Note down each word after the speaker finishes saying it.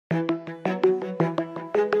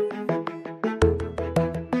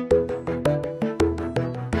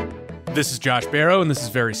This is Josh Barrow, and this is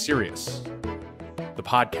Very Serious, the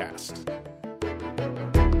podcast.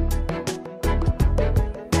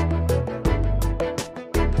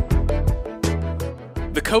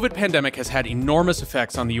 The COVID pandemic has had enormous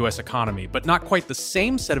effects on the U.S. economy, but not quite the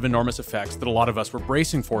same set of enormous effects that a lot of us were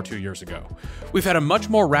bracing for 2 years ago. We've had a much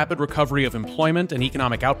more rapid recovery of employment and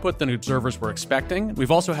economic output than observers were expecting.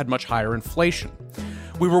 We've also had much higher inflation.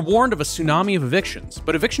 We were warned of a tsunami of evictions,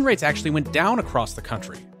 but eviction rates actually went down across the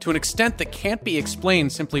country to an extent that can't be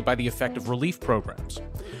explained simply by the effect of relief programs.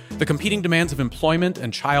 The competing demands of employment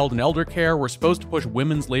and child and elder care were supposed to push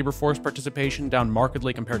women's labor force participation down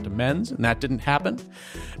markedly compared to men's, and that didn't happen.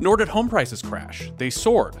 Nor did home prices crash. They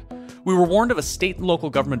soared. We were warned of a state and local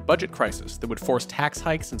government budget crisis that would force tax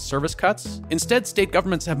hikes and service cuts. Instead, state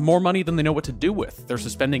governments have more money than they know what to do with. They're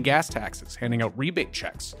suspending gas taxes, handing out rebate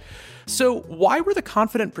checks. So why were the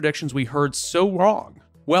confident predictions we heard so wrong?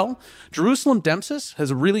 Well, Jerusalem Demsas has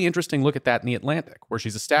a really interesting look at that in The Atlantic, where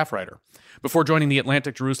she's a staff writer. Before joining The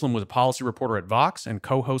Atlantic, Jerusalem was a policy reporter at Vox and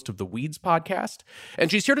co-host of the Weeds podcast. And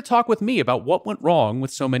she's here to talk with me about what went wrong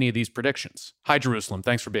with so many of these predictions. Hi, Jerusalem.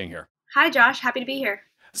 Thanks for being here. Hi, Josh. Happy to be here.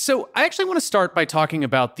 So I actually want to start by talking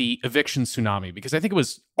about the eviction tsunami, because I think it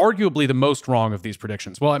was arguably the most wrong of these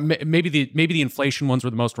predictions. Well, maybe the inflation ones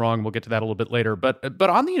were the most wrong. We'll get to that a little bit later. But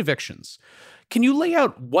on the evictions, can you lay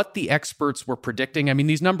out what the experts were predicting? I mean,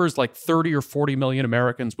 these numbers like 30 or 40 million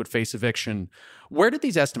Americans would face eviction. Where did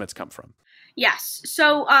these estimates come from? Yes.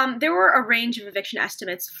 So there were a range of eviction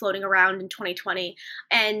estimates floating around in 2020.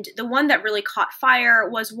 And the one that really caught fire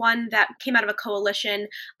was one that came out of a coalition,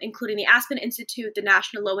 including the Aspen Institute, the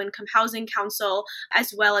National Low-Income Housing Council,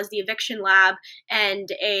 as well as the Eviction Lab and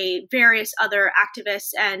various other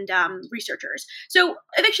activists and researchers. So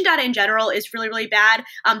eviction data in general is really, really bad.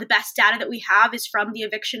 The best data that we have is from the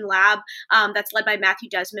Eviction Lab that's led by Matthew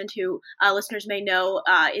Desmond, who listeners may know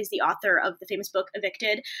is the author of the famous book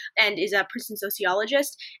Evicted and is a Princeton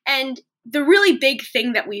sociologist. And the really big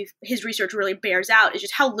thing that his research really bears out is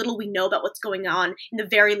just how little we know about what's going on in the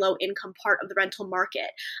very low income part of the rental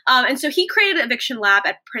market. And so he created an eviction lab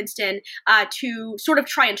at Princeton to sort of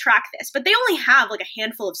try and track this. But they only have like a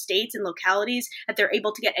handful of states and localities that they're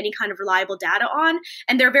able to get any kind of reliable data on.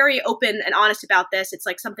 And they're very open and honest about this. It's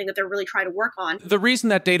like something that they're really trying to work on. The reason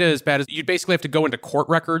that data is bad is you basically have to go into court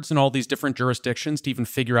records in all these different jurisdictions to even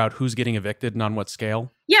figure out who's getting evicted and on what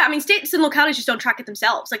scale. Yeah, I mean, states and localities just don't track it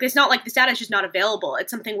themselves. Like, it's not like this data is just not available.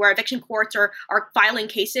 It's something where eviction courts are filing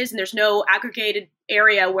cases and there's no aggregated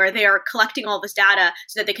area where they are collecting all this data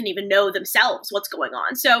so that they can even know themselves what's going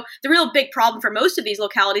on. So the real big problem for most of these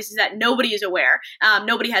localities is that nobody is aware.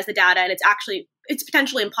 Nobody has the data, and it's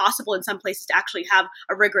potentially impossible in some places to actually have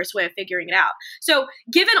a rigorous way of figuring it out. So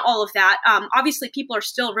given all of that, obviously people are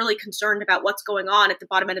still really concerned about what's going on at the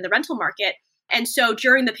bottom end of the rental market. And so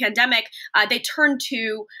during the pandemic, they turned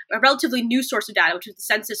to a relatively new source of data, which is the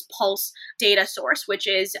Census Pulse data source, which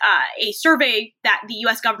is a survey that the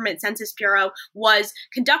U.S. government Census Bureau was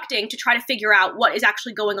conducting to try to figure out what is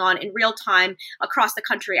actually going on in real time across the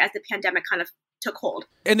country as the pandemic kind of took hold.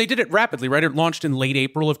 And they did it rapidly, right? It launched in late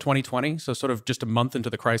April of 2020, so sort of just a month into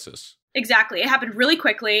the crisis. Exactly. It happened really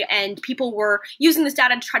quickly, and people were using this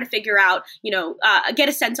data to try to figure out, get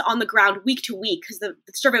a sense on the ground week to week, because the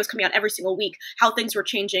survey was coming out every single week, how things were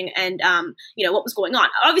changing and, what was going on.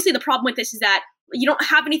 Obviously, the problem with this is that you don't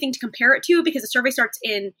have anything to compare it to because the survey starts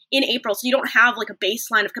in April. So you don't have like a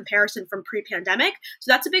baseline of comparison from pre-pandemic.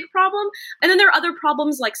 So that's a big problem. And then there are other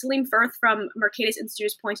problems like Salim Firth from Mercatus Institute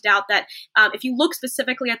has pointed out that if you look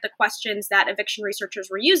specifically at the questions that eviction researchers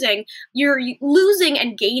were using, you're losing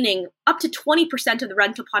and gaining up to 20% of the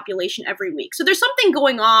rental population every week. So there's something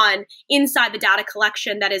going on inside the data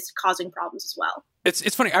collection that is causing problems as well.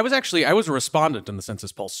 It's funny. I was a respondent in the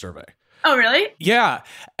Census Pulse survey. Oh, really? Yeah.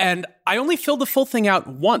 And I only filled the full thing out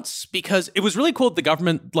once because it was really cool that the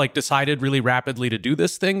government decided really rapidly to do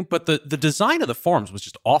this thing. But the design of the forms was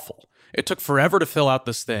just awful. It took forever to fill out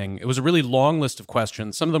this thing. It was a really long list of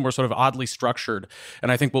questions. Some of them were sort of oddly structured.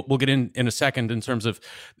 And I think we'll get in a second in terms of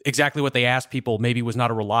exactly what they asked people maybe was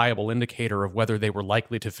not a reliable indicator of whether they were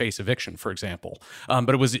likely to face eviction, for example. But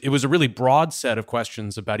it was a really broad set of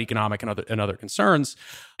questions about economic and other concerns.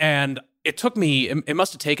 And it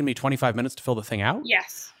must have taken me 25 minutes to fill the thing out.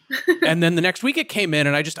 Yes. And then the next week it came in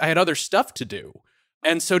and I had other stuff to do.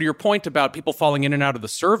 And so to your point about people falling in and out of the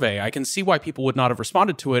survey, I can see why people would not have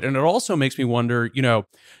responded to it. And it also makes me wonder,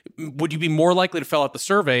 would you be more likely to fill out the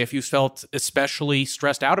survey if you felt especially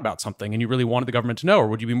stressed out about something and you really wanted the government to know? Or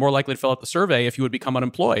would you be more likely to fill out the survey if you would become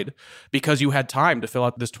unemployed because you had time to fill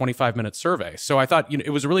out this 25-minute survey? So I thought, it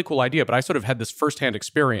was a really cool idea, but I sort of had this firsthand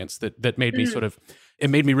experience that made me sort of it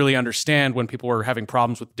made me really understand when people were having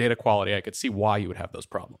problems with data quality. I could see why you would have those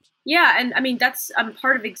problems. Yeah, and I mean, that's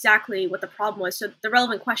part of exactly what the problem was. So the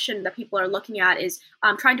relevant question that people are looking at is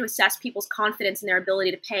trying to assess people's confidence in their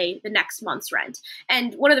ability to pay the next month's rent.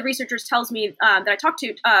 And one of the researchers tells me that I talked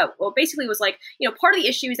to, basically was like, part of the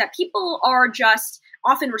issue is that people are just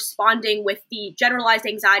often responding with the generalized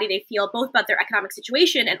anxiety they feel both about their economic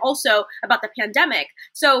situation and also about the pandemic.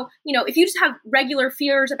 So, if you just have regular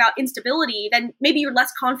fears about instability, then maybe you're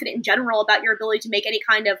less confident in general about your ability to make any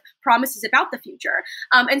kind of promises about the future.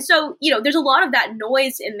 And so, there's a lot of that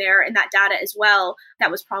noise in there in that data as well that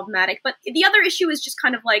was problematic. But the other issue is just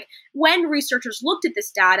kind of like when researchers looked at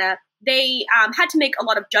this data, they had to make a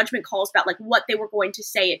lot of judgment calls about like what they were going to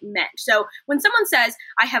say it meant. So when someone says,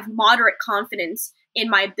 I have moderate confidence in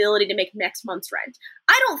my ability to make next month's rent,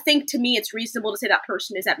 I don't think, to me, it's reasonable to say that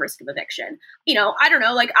person is at risk of eviction. I don't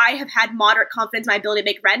know, like I have had moderate confidence in my ability to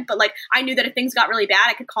make rent, but like I knew that if things got really bad,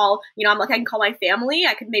 I could call, I can call my family.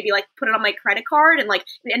 I could maybe like put it on my credit card and like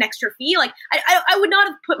an extra fee. Like I would not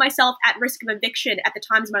have put myself at risk of eviction at the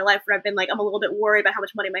times in my life where I've been like, I'm a little bit worried about how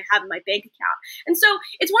much money I might have in my bank account. And so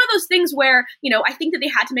it's one of those things where, I think that they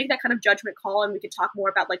had to make that kind of judgment call. And we could talk more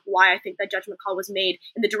about like why I think that judgment call was made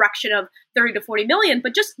in the direction of 30 to 40 million.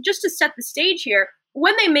 But just to set the stage here,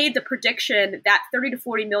 when they made the prediction that 30 to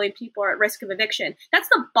 40 million people are at risk of eviction, that's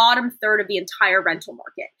the bottom third of the entire rental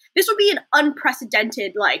market. This would be an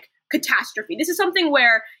unprecedented catastrophe. This is something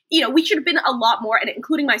where, we should have been a lot more, and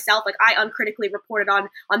including myself, like I uncritically reported on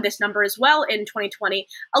this number as well in 2020,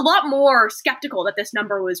 a lot more skeptical that this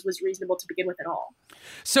number was reasonable to begin with at all.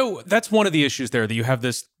 So that's one of the issues there, that you have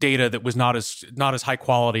this data that was not as high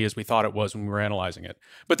quality as we thought it was when we were analyzing it.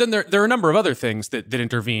 But then there are a number of other things that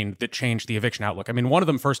intervened that changed the eviction outlook. I mean, one of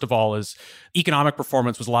them, first of all, is economic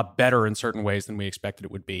performance was a lot better in certain ways than we expected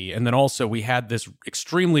it would be. And then also we had this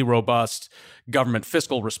extremely robust government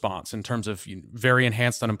fiscal response in terms of very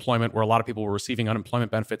enhanced unemployment, where a lot of people were receiving unemployment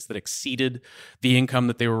benefits that exceeded the income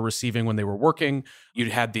that they were receiving when they were working. You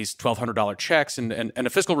had these $1,200 checks and a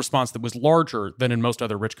fiscal response that was larger than in most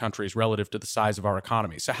other rich countries relative to the size of our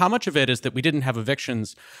economy. So how much of it is that we didn't have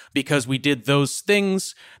evictions because we did those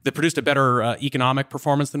things that produced a better economic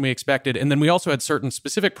performance than we expected? And then we also had certain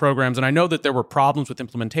specific programs, and I know that there were problems with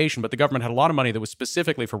implementation, but the government had a lot of money that was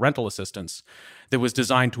specifically for rental assistance that was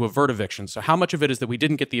designed to avert evictions. So how much of it is that we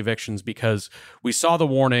didn't get the evictions because we saw the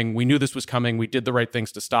warning, we knew this was coming, we did the right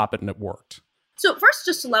things to stop it, and it worked? So first,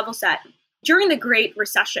 just to level set, during the Great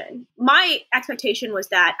Recession, my expectation was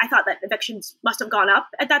that I thought that evictions must have gone up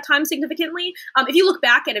at that time significantly. If you look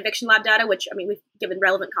back at eviction lab data, which, I mean, we've given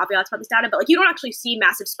relevant caveats about this data, but you don't actually see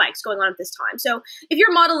massive spikes going on at this time. So if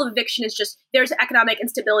your model of eviction is just there's economic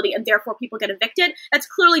instability and therefore people get evicted, that's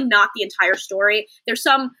clearly not the entire story. There's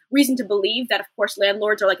some reason to believe that, of course,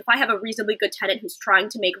 landlords are like, if I have a reasonably good tenant who's trying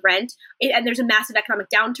to make rent and there's a massive economic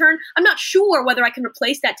downturn, I'm not sure whether I can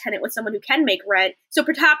replace that tenant with someone who can make rent. So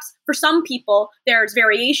perhaps for some people, there's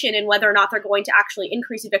variation in whether or not they're going to actually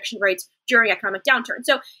increase eviction rates during economic downturn.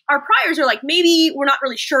 So our priors are like, maybe we're not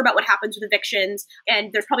really sure about what happens with evictions,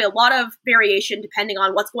 and there's probably a lot of variation depending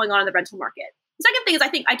on what's going on in the rental market. The second thing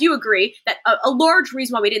is, I do agree that a large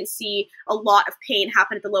reason why we didn't see a lot of pain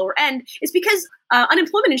happen at the lower end is because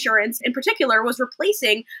unemployment insurance in particular was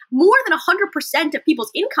replacing more than 100% of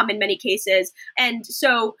people's income in many cases. And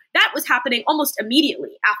so that was happening almost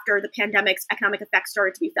immediately after the pandemic's economic effects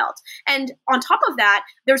started to be felt. And on top of that,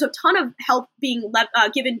 there's a ton of help being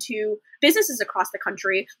given to businesses across the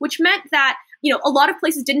country, which meant that a lot of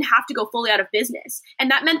places didn't have to go fully out of business.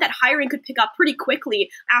 And that meant that hiring could pick up pretty quickly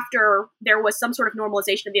after there was some sort of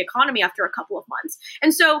normalization of the economy after a couple of months.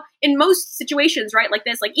 And so in most situations, right, like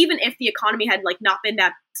this, like even if the economy had not been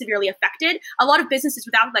that severely affected, a lot of businesses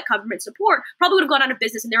without that government support probably would have gone out of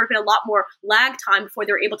business, and there would have been a lot more lag time before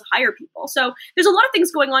they were able to hire people. So there's a lot of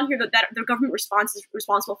things going on here that the government response is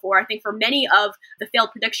responsible for. I think for many of the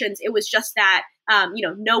failed predictions, it was just that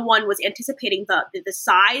no one was anticipating the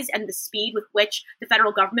size and the speed with which the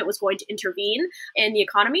federal government was going to intervene in the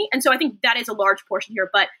economy. And so I think that is a large portion here.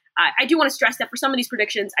 But I do want to stress that for some of these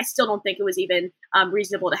predictions, I still don't think it was even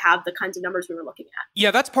reasonable to have the kinds of numbers we were looking at.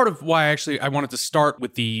 Yeah, that's part of why I wanted to start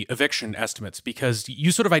with the eviction estimates, because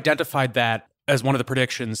you sort of identified that as one of the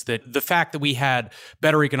predictions, that the fact that we had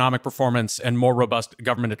better economic performance and more robust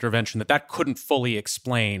government intervention, that couldn't fully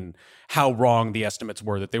explain how wrong the estimates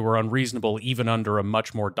were, that they were unreasonable even under a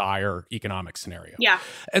much more dire economic scenario. Yeah.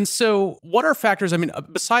 And so what are factors, I mean,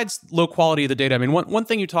 besides low quality of the data, I mean, one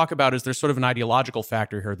thing you talk about is there's sort of an ideological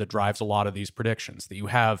factor here that drives a lot of these predictions, that you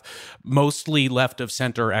have mostly left of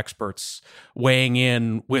center experts weighing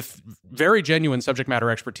in with very genuine subject matter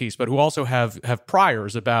expertise, but who also have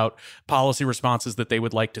priors about policy responses that they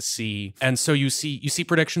would like to see. And so you see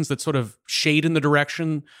predictions that sort of shade in the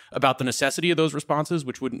direction about the necessity of those responses,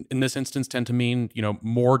 which would in this instance tend to mean,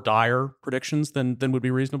 more dire predictions than would be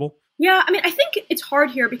reasonable. Yeah, I mean, I think it's hard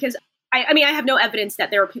here because I have no evidence that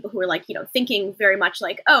there are people who are like, thinking very much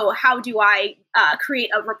like, oh, how do I create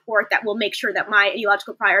a report that will make sure that my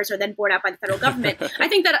ideological priors are then borne out by the federal government? I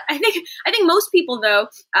think most people, though,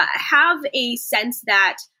 have a sense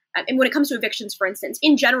that, and when it comes to evictions, for instance,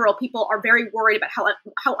 in general, people are very worried about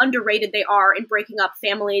how underrated they are in breaking up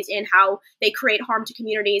families and how they create harm to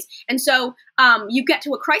communities. And so you get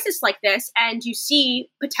to a crisis like this and you see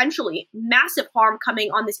potentially massive harm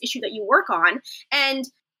coming on this issue that you work on. And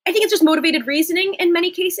I think it's just motivated reasoning in many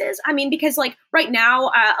cases. I mean, because like right now,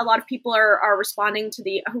 a lot of people are responding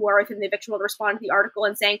to who are within the eviction world, responding to the article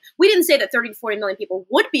and saying, we didn't say that 30 to 40 million people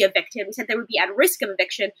would be evicted. We said they would be at risk of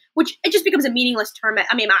eviction, which it just becomes a meaningless term.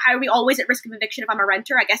 I mean, are we always at risk of eviction if I'm a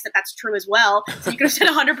renter? I guess that's true as well. So you could have said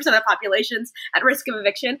 100% of the population's at risk of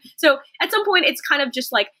eviction. So at some point, it's kind of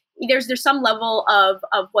just like, there's some level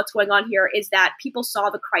of what's going on here is that people saw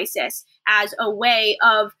the crisis as a way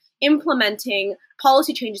of implementing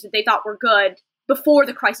policy changes that they thought were good before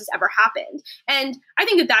the crisis ever happened. And I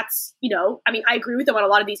think that's, I agree with them on a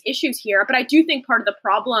lot of these issues here, but I do think part of the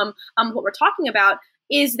problem, what we're talking about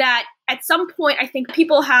is that at some point, I think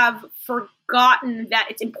people have forgotten that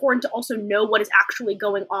it's important to also know what is actually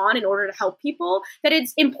going on in order to help people, that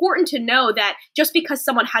it's important to know that just because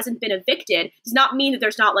someone hasn't been evicted does not mean that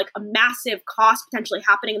there's not like a massive cost potentially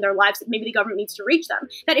happening in their lives that maybe the government needs to reach them.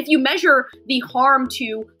 That if you measure the harm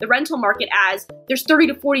to the rental market as there's 30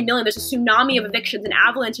 to 40 million, there's a tsunami of evictions, an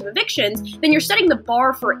avalanche of evictions, then you're setting the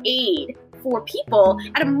bar for aid for people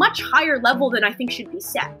at a much higher level than I think should be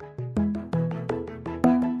set.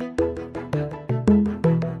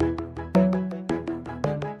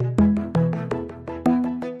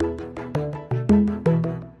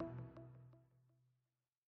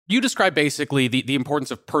 You describe basically the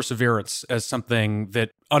importance of perseverance as something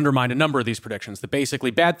that undermined a number of these predictions, that basically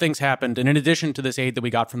bad things happened. And in addition to this aid that we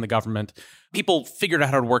got from the government, people figured out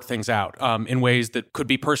how to work things out in ways that could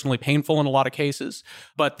be personally painful in a lot of cases.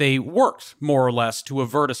 But they worked more or less to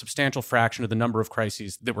avert a substantial fraction of the number of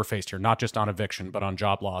crises that were faced here, not just on eviction, but on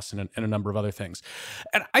job loss and a number of other things.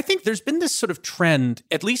 And I think there's been this sort of trend,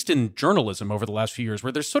 at least in journalism over the last few years,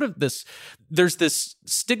 where there's this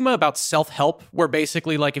stigma about self-help, where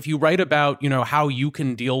basically like if you write about, how you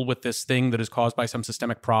can deal with this thing that is caused by some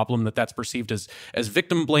systemic problem, that's perceived as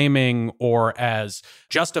victim blaming or as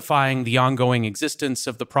justifying the ongoing existence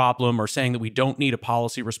of the problem, or saying that we don't need a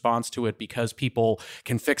policy response to it because people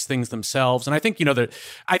can fix things themselves. And I think,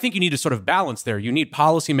 I think you need to sort of balance there. You need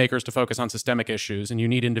policymakers to focus on systemic issues, and you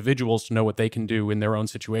need individuals to know what they can do in their own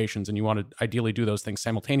situations. And you want to ideally do those things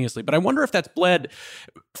simultaneously. But I wonder if that's bled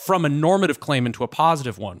from a normative claim into a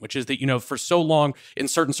positive one, which is that, for so long in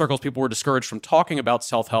certain circles, people were discouraged from talking about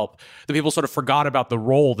self-help, that people sort of forgot about the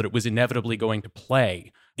role that it was inevitably going to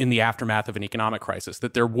play in the aftermath of an economic crisis,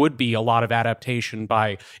 that there would be a lot of adaptation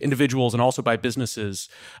by individuals and also by businesses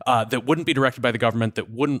that wouldn't be directed by the government, that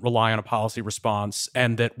wouldn't rely on a policy response,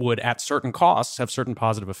 and that would, at certain costs, have certain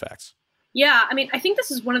positive effects. Yeah, I think this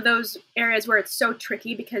is one of those areas where it's so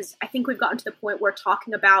tricky because I think we've gotten to the point where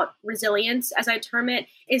talking about resilience, as I term it,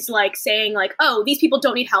 is like saying like, oh, these people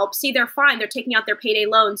don't need help. See, they're fine. They're taking out their payday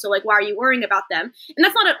loan. So like, why are you worrying about them? And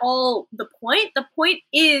that's not at all the point. The point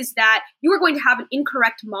is that you are going to have an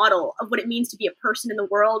incorrect model of what it means to be a person in the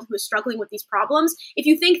world who is struggling with these problems. If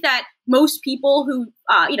you think that most people who,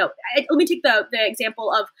 let me take the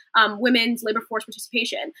example of women's labor force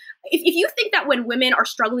participation. If you think that when women are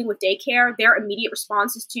struggling with daycare, their immediate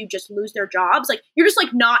response is to just lose their jobs, like you're just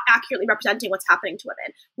like not accurately representing what's happening to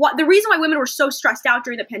women. The reason why women were so stressed out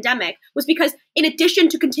during the pandemic was because in addition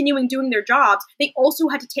to continuing doing their jobs, they also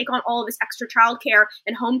had to take on all of this extra childcare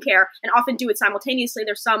and home care and often do it simultaneously.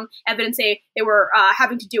 There's some evidence they were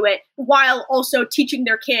having to do it while also teaching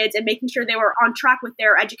their kids and making sure they were on track with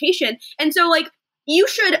their education. And so like, you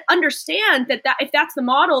should understand that if that's the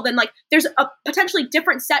model, then like there's a potentially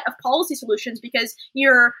different set of policy solutions, because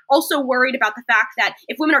you're also worried about the fact that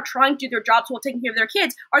if women are trying to do their jobs while taking care of their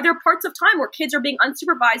kids, are there parts of time where kids are being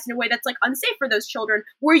unsupervised in a way that's like unsafe for those children,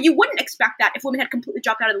 where you wouldn't expect that if women had completely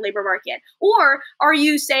dropped out of the labor market? Or are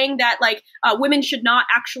you saying that like women should not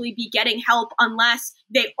actually be getting help unless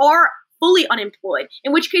they are fully unemployed,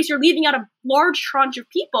 in which case you're leaving out a large tranche of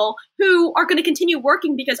people who are going to continue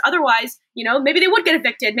working because otherwise, maybe they would get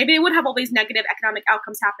evicted. Maybe they would have all these negative economic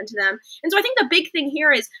outcomes happen to them. And so I think the big thing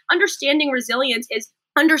here is understanding resilience is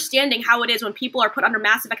understanding how it is when people are put under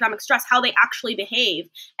massive economic stress, how they actually behave.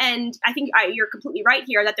 And I think you're completely right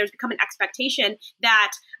here that there's become an expectation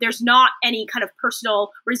that there's not any kind of personal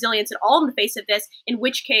resilience at all in the face of this, in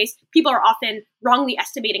which case people are often wrongly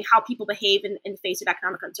estimating how people behave in the face of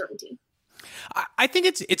economic uncertainty. I think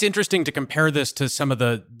it's interesting to compare this to some of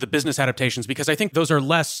the business adaptations because I think those are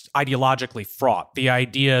less ideologically fraught. The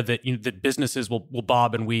idea that that businesses will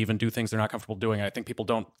bob and weave and do things they're not comfortable doing. I think people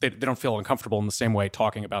don't feel uncomfortable in the same way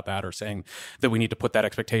talking about that or saying that we need to put that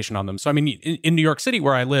expectation on them. So I mean, in New York City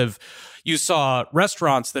where I live, you saw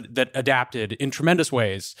restaurants that adapted in tremendous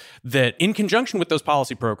ways that in conjunction with those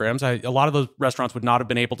policy programs, a lot of those restaurants would not have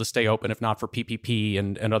been able to stay open if not for PPP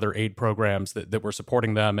and other aid programs that were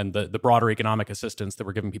supporting them and the broader economic assistance that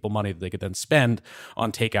were giving people money that they could then spend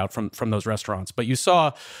on takeout from those restaurants. But you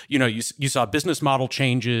saw, you saw business model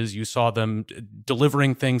changes. You saw them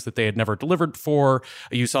delivering things that they had never delivered before.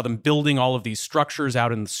 You saw them building all of these structures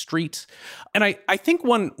out in the street. And I think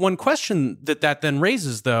one question that then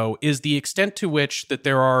raises, though, is the extent to which that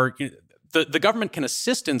there are the government can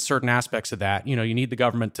assist in certain aspects of that. You need the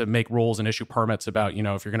government to make rules and issue permits about,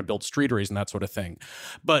 if you're going to build streeteries and that sort of thing.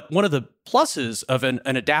 But one of the pluses of an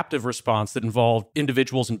adaptive response that involved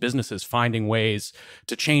individuals and businesses finding ways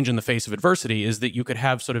to change in the face of adversity is that you could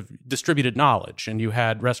have sort of distributed knowledge, and you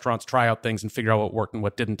had restaurants try out things and figure out what worked and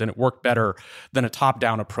what didn't, and it worked better than a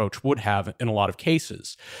top-down approach would have in a lot of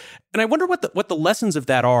cases. And I wonder what the lessons of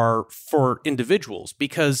that are for individuals,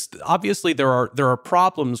 because obviously there are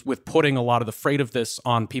problems with putting a lot of the freight of this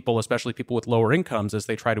on people, especially people with lower incomes, as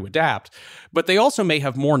they try to adapt. But they also may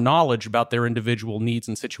have more knowledge about their individual needs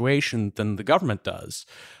and situation than the government does.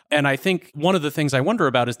 And I think one of the things I wonder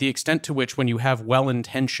about is the extent to which when you have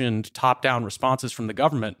well-intentioned top-down responses from the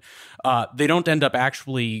government, they don't end up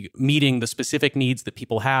actually meeting the specific needs that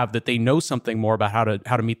people have, that they know something more about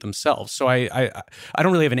how to meet themselves. So I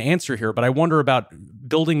don't really have an answer here, but I wonder about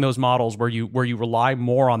building those models where you rely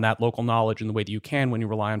more on that local knowledge in the way that you can when you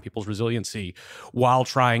rely on people's resiliency while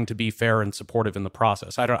trying to be fair and supportive in the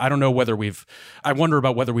process. I don't know I wonder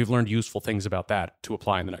about whether we've learned useful things about that to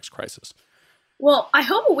apply in the next crisis. Well, I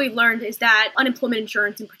hope what we've learned is that unemployment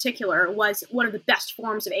insurance in particular was one of the best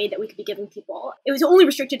forms of aid that we could be giving people. It was only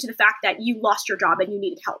restricted to the fact that you lost your job and you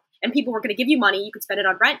needed help. And people were going to give you money. You could spend it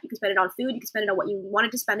on rent. You could spend it on food. You could spend it on what you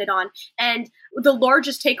wanted to spend it on. And the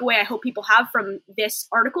largest takeaway I hope people have from this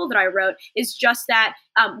article that I wrote is just that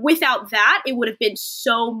without that, it would have been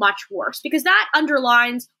so much worse, because that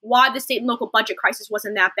underlines why the state and local budget crisis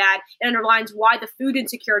wasn't that bad. It underlines why the food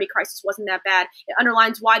insecurity crisis wasn't that bad. It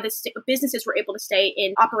underlines why the businesses were able to stay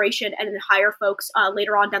in operation and then hire folks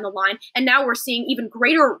later on down the line. And now we're seeing even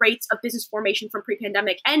greater rates of business formation from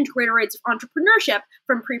pre-pandemic and greater rates of entrepreneurship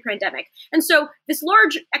from pre-pandemic. And so this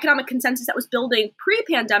large economic consensus that was building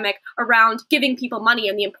pre-pandemic around giving people money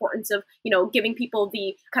and the importance of, giving people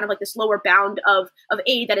the kind of like this lower bound of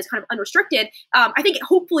aid that is kind of unrestricted, I think it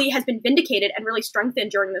hopefully has been vindicated and really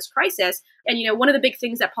strengthened during this crisis. And, one of the big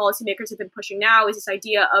things that policymakers have been pushing now is this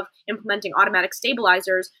idea of implementing automatic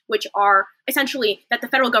stabilizers, which are essentially that the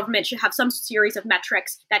federal government should have some series of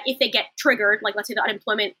metrics that if they get triggered, like let's say the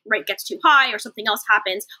unemployment rate gets too high or something else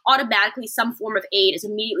happens, automatically some form of aid is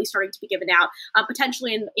immediately starting to be given out,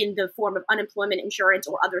 potentially in the form of unemployment insurance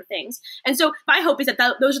or other things. And so my hope is that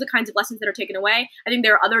those are the kinds of lessons that are taken away. I think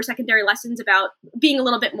there are other secondary lessons about being a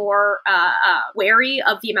little bit more wary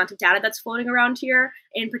of the amount of data that's floating around here.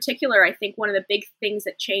 In particular, I think one of the big things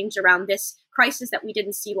that changed around this crisis that we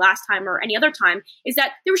didn't see last time or any other time is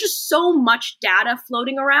that there was just so much data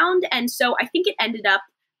floating around. And so I think it ended up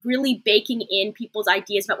really baking in people's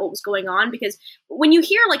ideas about what was going on. Because when you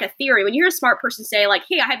hear like a theory, when you hear a smart person say like,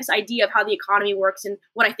 hey, I have this idea of how the economy works and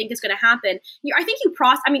what I think is going to happen, I think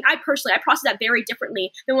I process that very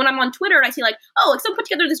differently than when I'm on Twitter and I see like, oh, like someone put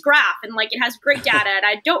together this graph and like it has great data and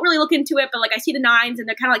I don't really look into it, but like I see the nines and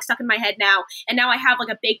they're kind of like stuck in my head now. And now I have like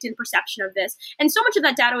a baked in perception of this. And so much of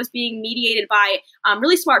that data was being mediated by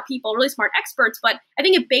really smart people, really smart experts. But I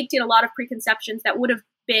think it baked in a lot of preconceptions that would have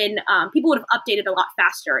been people would have updated a lot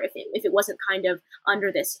faster if it wasn't kind of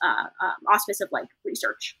under this auspice of like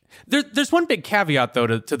research. There's one big caveat though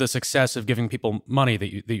to the success of giving people money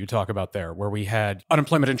that you talk about there, where we had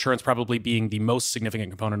unemployment insurance probably being the most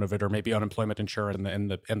significant component of it, or maybe unemployment insurance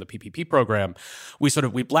and the PPP program.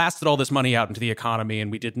 We blasted all this money out into the economy,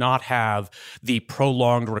 and we did not have the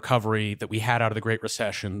prolonged recovery that we had out of the Great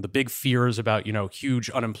Recession. The big fears about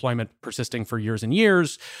huge unemployment persisting for years and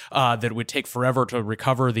years, that it would take forever to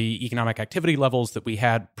recover recover the economic activity levels that we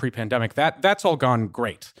had pre-pandemic. That's all gone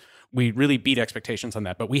great. We really beat expectations on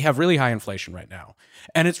that, but we have really high inflation right now.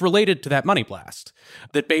 And it's related to that money blast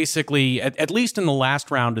that basically, at least in the last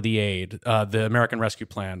round of the aid, the American Rescue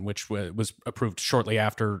Plan, which was approved shortly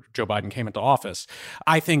after Joe Biden came into office,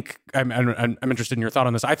 I think, I'm interested in your thought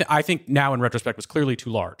on this, I think now in retrospect was clearly too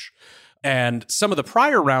large. And some of the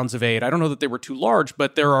prior rounds of aid, I don't know that they were too large,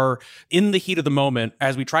 but there are, in the heat of the moment,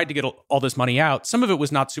 as we tried to get all this money out, some of it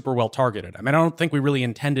was not super well targeted. I mean, I don't think we really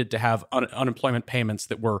intended to have unemployment payments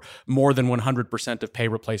that were more than 100% of pay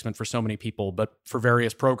replacement for so many people. But for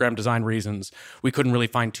various program design reasons, we couldn't really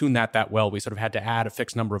fine tune that well. We sort of had to add a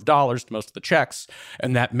fixed number of dollars to most of the checks.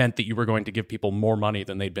 And that meant that you were going to give people more money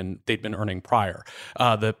than they'd been earning prior.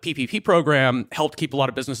 The PPP program helped keep a lot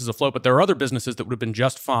of businesses afloat, but there are other businesses that would have been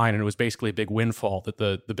just fine. And it was basically a big windfall that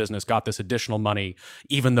the business got this additional money,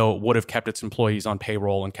 even though it would have kept its employees on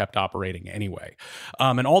payroll and kept operating anyway.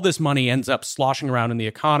 And all this money ends up sloshing around in the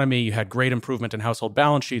economy. You had great improvement in household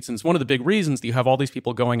balance sheets. And it's one of the big reasons that you have all these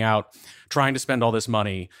people going out trying to spend all this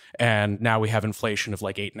money. And now we have inflation of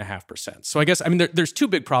like 8.5%. So I guess, I mean, there's two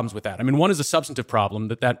big problems with that. I mean, one is a substantive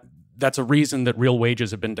problem that's a reason that real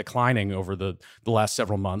wages have been declining over the last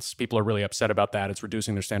several months. People are really upset about that. It's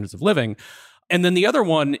reducing their standards of living. And then the other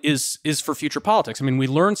one is for future politics. I mean, we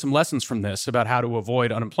learned some lessons from this about how to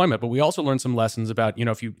avoid unemployment, but we also learned some lessons about,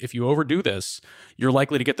 if you overdo this, you're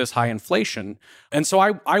likely to get this high inflation. And so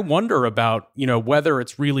I wonder about, whether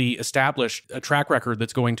it's really established a track record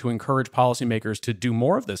that's going to encourage policymakers to do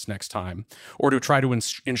more of this next time, or to try to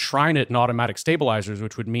enshrine it in automatic stabilizers,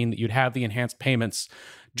 which would mean that you'd have the enhanced payments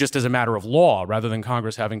just as a matter of law, rather than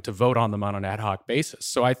Congress having to vote on them on an ad hoc basis.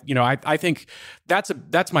 So I think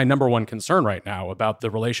that's my number one concern right now about the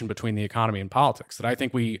relation between the economy and politics. That I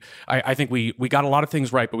think we got a lot of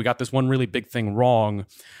things right, but we got this one really big thing wrong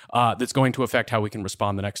that's going to affect how we can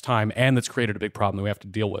respond the next time, and that's created a big problem that we have to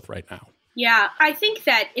deal with right now. Yeah, I think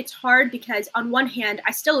that it's hard because on one hand,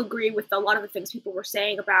 I still agree with a lot of the things people were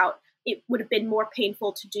saying about it would have been more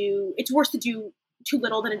painful to do. It's worse to do too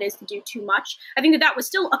little than it is to do too much. I think that was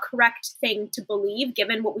still a correct thing to believe,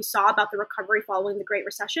 given what we saw about the recovery following the Great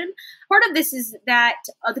Recession. Part of this is that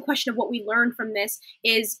the question of what we learn from this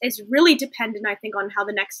is really dependent, I think, on how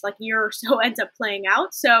the next year or so ends up playing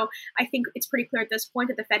out. So I think it's pretty clear at this point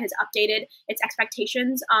that the Fed has updated its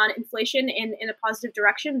expectations on inflation in a positive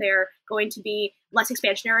direction. They're going to be less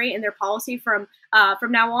expansionary in their policy from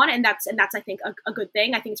now on, and that's I think a good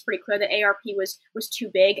thing. I think it's pretty clear that ARP was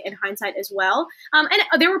too big in hindsight as well. And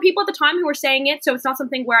there were people at the time who were saying it, so it's not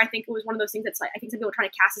something where I think it was one of those things that's I think some people were trying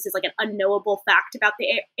to cast this as an unknowable fact about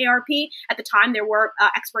the ARP. At the time, there were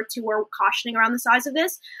experts who were cautioning around the size of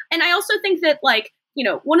this, and I also think that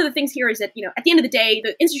one of the things here is that, at the end of the day,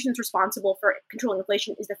 the institution that's responsible for controlling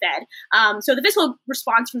inflation is the Fed. So the fiscal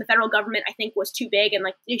response from the federal government, I think, was too big, and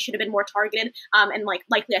it should have been more targeted. And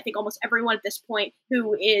likely, I think almost everyone at this point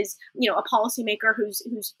who is, a policymaker, who's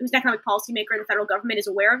an economic policymaker in the federal government is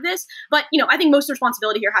aware of this. But, I think most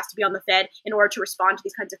responsibility here has to be on the Fed in order to respond to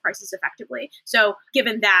these kinds of crises effectively. So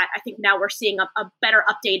given that, I think now we're seeing a better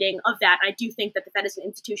updating of that. And I do think that the Fed is an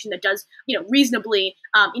institution that does, reasonably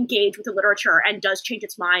engage with the literature and does change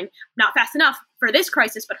its mind, not fast enough for this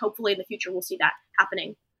crisis, but hopefully in the future we'll see that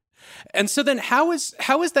happening. And so then how is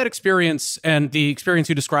that experience and the experience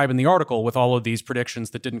you describe in the article with all of these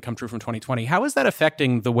predictions that didn't come true from 2020, how is that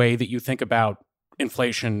affecting the way that you think about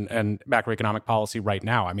inflation and macroeconomic policy right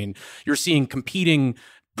now? I mean, you're seeing competing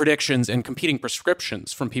predictions and competing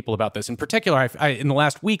prescriptions from people about this. In particular, in the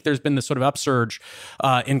last week, there's been this sort of upsurge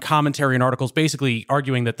in commentary and articles basically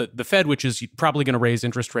arguing that the Fed, which is probably going to raise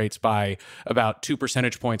interest rates by about 2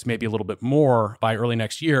 percentage points, maybe a little bit more by early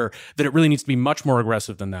next year, that it really needs to be much more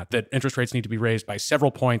aggressive than that interest rates need to be raised by several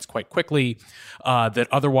points quite quickly, that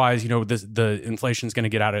otherwise, the inflation is going to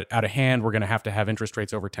get out of hand. We're going to have interest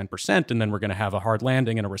rates over 10%, and then we're going to have a hard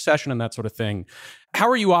landing and a recession and that sort of thing. How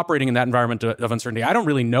are you operating in that environment of uncertainty? I don't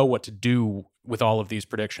really know what to do with all of these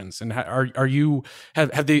predictions. And has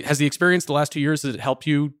the experience the last 2 years, does it help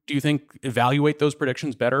you, do you think, evaluate those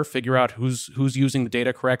predictions better, figure out who's using the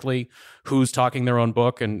data correctly, who's talking their own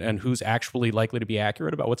book, and who's actually likely to be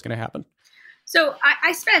accurate about what's going to happen? So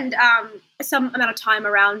I spend some amount of time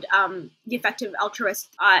around the effective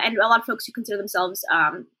altruist and a lot of folks who consider themselves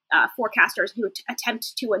forecasters who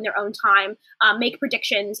attempt to, in their own time, make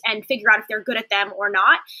predictions and figure out if they're good at them or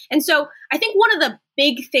not. And so I think one of the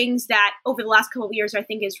big things that over the last couple of years I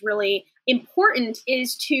think is really important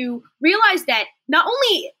is to realize that not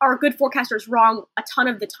only are good forecasters wrong a ton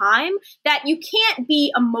of the time, that you can't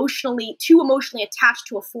be too emotionally attached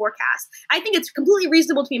to a forecast. I think it's completely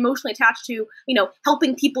reasonable to be emotionally attached to,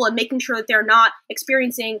 helping people and making sure that they're not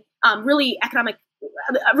experiencing really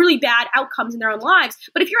bad outcomes in their own lives.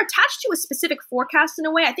 But if you're attached to a specific forecast in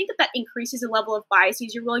a way, I think that increases the level of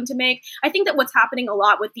biases you're willing to make. I think that what's happening a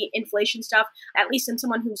lot with the inflation stuff, at least in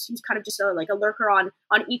someone who's kind of just a lurker on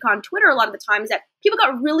econ Twitter a lot of the time, is that people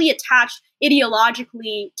got really attached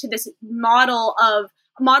ideologically to this model of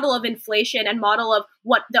inflation and model of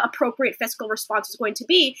what the appropriate fiscal response is going to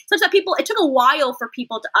be, such that it took a while for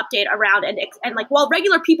people to update around and while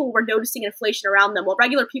regular people were noticing inflation around them, while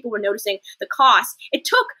regular people were noticing the costs, it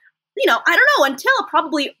took, I don't know, until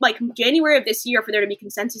probably January of this year for there to be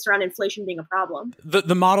consensus around inflation being a problem.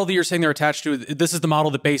 The model that you're saying they're attached to, this is the model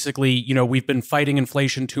that basically, we've been fighting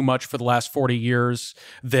inflation too much for the last 40 years,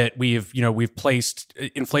 that we've placed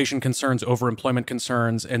inflation concerns over employment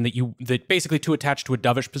concerns, and that basically too attached to a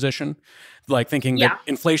dovish position, like thinking that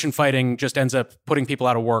inflation fighting just ends up putting people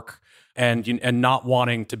out of work. And not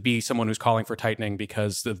wanting to be someone who's calling for tightening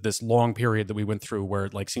because of this long period that we went through where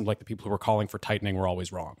it seemed like the people who were calling for tightening were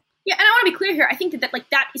always wrong. Yeah, and I want to be clear here. I think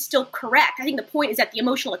that is still correct. I think the point is that the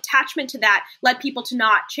emotional attachment to that led people to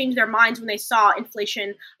not change their minds when they saw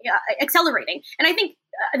inflation accelerating. And I think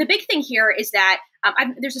the big thing here is that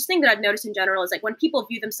there's this thing that I've noticed in general is when people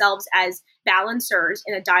view themselves as balancers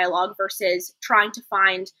in a dialogue versus trying to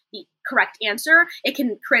find the correct answer, it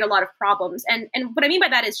can create a lot of problems. And what I mean by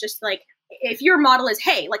that is just if your model is,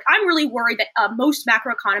 hey, I'm really worried that most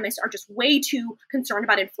macroeconomists are just way too concerned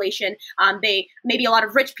about inflation. Maybe a lot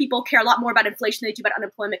of rich people care a lot more about inflation than they do about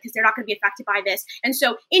unemployment because they're not going to be affected by this. And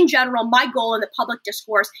so in general, my goal in the public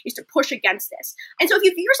discourse is to push against this. And so if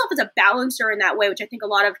you view yourself as a balancer in that way, which I think a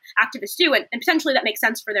lot of activists do, and potentially that makes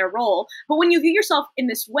sense for their role, but when you view yourself in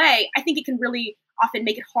this way, I think it can really often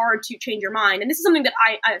make it hard to change your mind. And this is something that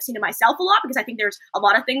I've seen in myself a lot, because I think there's a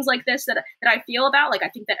lot of things like this that I feel about. I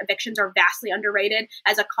think that evictions are vastly underrated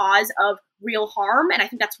as a cause of real harm. And I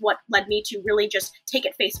think that's what led me to really just take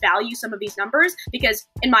at face value some of these numbers, because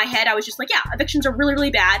in my head, I was just evictions are really, really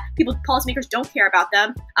bad. Policymakers don't care about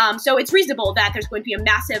them. So it's reasonable that there's going to be a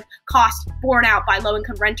massive cost borne out by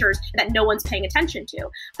low-income renters that no one's paying attention to.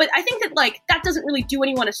 But I think that that doesn't really do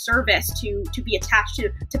anyone a service to be attached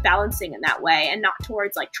to balancing in that way, and not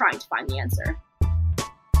towards trying to find the answer.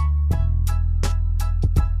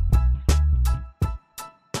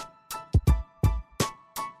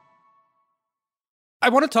 I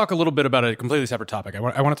want to talk a little bit about a completely separate topic. I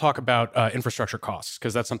want to talk about infrastructure costs,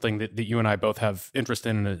 because that's something that you and I both have interest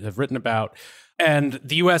in and have written about. And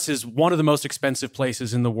the U.S. is one of the most expensive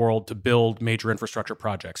places in the world to build major infrastructure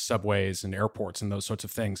projects, subways and airports and those sorts of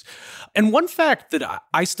things. And one fact that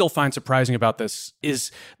I still find surprising about this is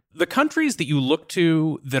the countries that you look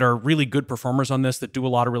to that are really good performers on this, that do a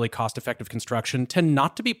lot of really cost-effective construction, tend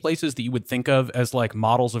not to be places that you would think of as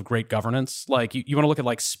models of great governance. You want to look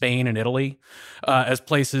at Spain and Italy as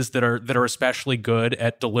places that are especially good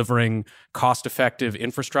at delivering cost-effective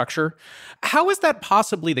infrastructure. How is that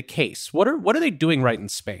possibly the case? What are they doing right in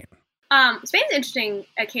Spain? Spain's an interesting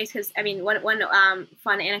case because, one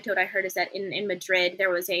fun anecdote I heard is that in Madrid, there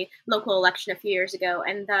was a local election a few years ago,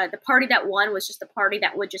 and the party that won was just the party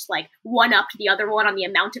that would just one up the other one on the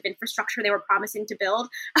amount of infrastructure they were promising to build,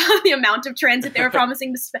 the amount of transit they were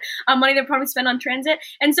promising to money they were promising to spend on transit.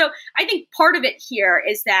 And so I think part of it here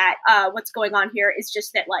is that what's going on here is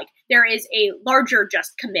just that there is a larger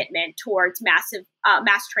just commitment towards massive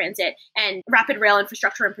mass transit and rapid rail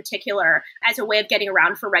infrastructure in particular as a way of getting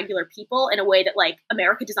around for regular people in a way that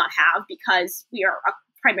America does not have, because we are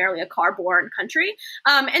primarily a car-borne country.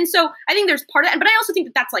 And so I think there's part of that. But I also think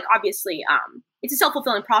that that's obviously it's a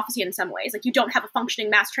self-fulfilling prophecy in some ways. You don't have a functioning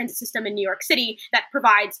mass transit system in New York City that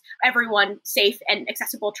provides everyone safe and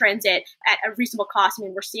accessible transit at a reasonable cost.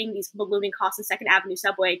 We're seeing these ballooning costs in Second Avenue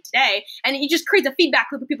subway today. And it just creates a feedback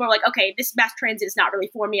loop where people are okay, this mass transit is not really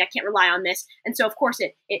for me. I can't rely on this. And so, of course,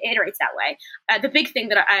 it iterates that way. The big thing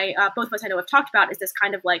that both of us I know have talked about is this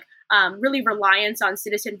kind of really reliance on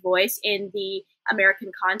citizen voice in the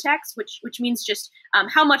American context, which means just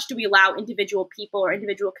how much do we allow individual people or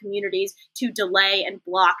individual communities to deliver delay and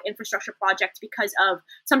block infrastructure projects because of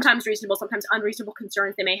sometimes reasonable, sometimes unreasonable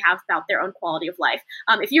concerns they may have about their own quality of life.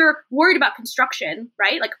 If you're worried about construction,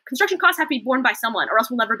 right, like construction costs have to be borne by someone or else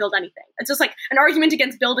we'll never build anything. It's just like an argument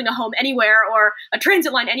against building a home anywhere or a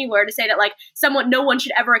transit line anywhere to say that like no one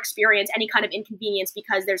should ever experience any kind of inconvenience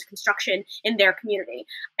because there's construction in their community.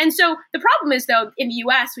 And so the problem is, though, in the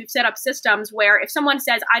US, we've set up systems where if someone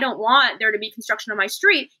says, I don't want there to be construction on my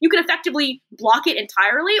street, you can effectively block it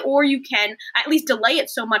entirely, or you can at least delay it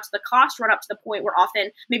so much the costs run up to the point where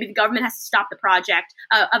often maybe the government has to stop the project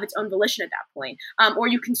of its own volition at that point. Or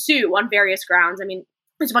you can sue on various grounds. I mean,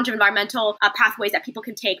 there's a bunch of environmental pathways that people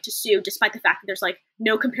can take to sue, despite the fact that there's like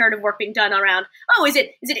no comparative work being done around, is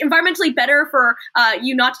it environmentally better for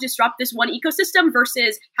you not to disrupt this one ecosystem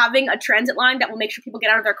versus having a transit line that will make sure people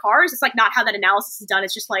get out of their cars? It's like not how that analysis is done.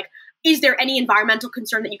 It's just like, is there any environmental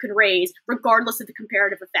concern that you can raise regardless of the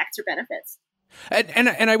comparative effects or benefits? And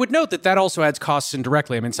I would note that also adds costs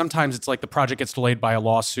indirectly. I mean, sometimes it's like the project gets delayed by a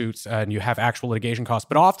lawsuit and you have actual litigation costs,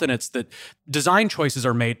 but often it's that design choices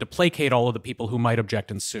are made to placate all of the people who might object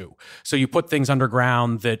and sue. So you put things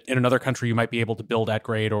underground that in another country you might be able to build at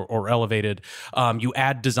grade or elevated. You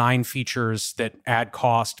add design features that add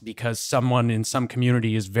cost because someone in some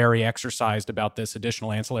community is very exercised about this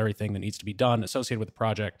additional ancillary thing that needs to be done associated with the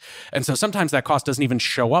project. And so sometimes that cost doesn't even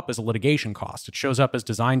show up as a litigation cost. It shows up as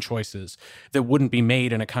design choices that wouldn't be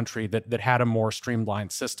made in a country that had a more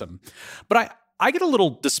streamlined system. But I get a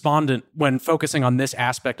little despondent when focusing on this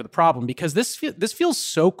aspect of the problem because this feels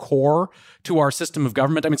so core to our system of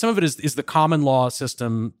government. I mean, some of it is the common law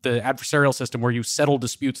system, the adversarial system where you settle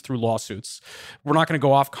disputes through lawsuits. We're not going to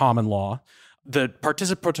go off common law. The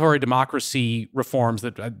participatory democracy reforms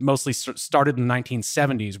that mostly started in the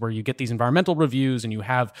 1970s, where you get these environmental reviews and you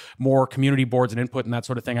have more community boards and input and that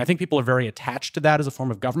sort of thing. I think people are very attached to that as a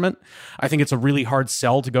form of government. I think it's a really hard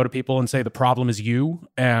sell to go to people and say the problem is you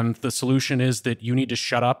and the solution is that you need to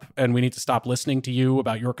shut up and we need to stop listening to you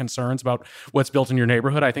about your concerns about what's built in your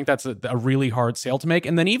neighborhood. I think that's a really hard sale to make.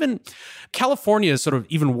 And then even California is sort of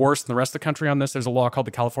even worse than the rest of the country on this. There's a law called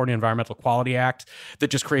the California Environmental Quality Act that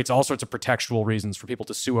just creates all sorts of protection reasons for people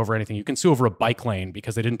to sue over anything. You can sue over a bike lane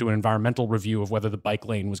because they didn't do an environmental review of whether the bike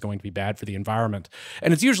lane was going to be bad for the environment.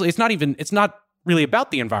 And it's not really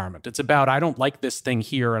about the environment. It's about, I don't like this thing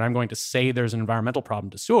here and I'm going to say there's an environmental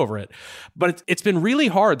problem to sue over it. But it's been really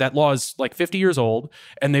hard. That law is like 50 years old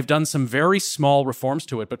and they've done some very small reforms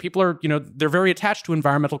to it. But people are, they're very attached to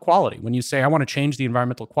environmental quality. When you say, I want to change the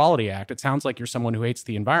Environmental Quality Act, it sounds like you're someone who hates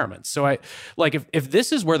the environment. So if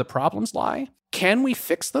this is where the problems lie, can we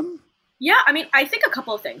fix them? Yeah, I mean, I think a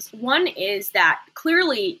couple of things. One is that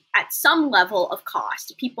clearly at some level of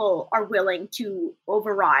cost, people are willing to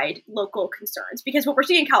override local concerns. Because what we're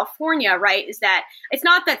seeing in California, right, is that it's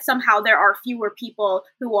not that somehow there are fewer people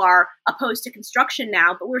who are opposed to construction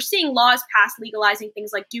now, but we're seeing laws passed legalizing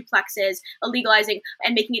things like duplexes, legalizing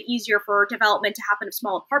and making it easier for development to happen of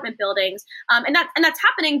small apartment buildings. And that's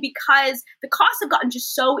happening because the costs have gotten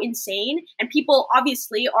just so insane and people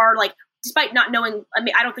obviously are like, despite not knowing, I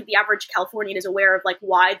mean, I don't think the average Californian is aware of like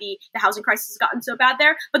why the housing crisis has gotten so bad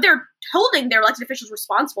there, but they're holding their elected officials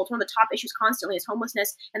responsible. It's one of the top issues constantly is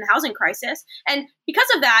homelessness and the housing crisis. And because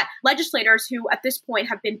of that, legislators who at this point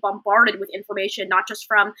have been bombarded with information, not just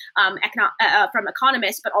from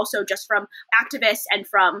economists, but also just from activists and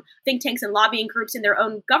from think tanks and lobbying groups in their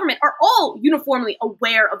own government, are all uniformly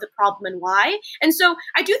aware of the problem and why. And so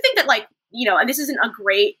I do think that and this isn't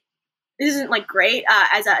great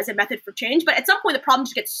as a method for change, but at some point the problem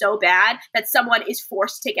just gets so bad that someone is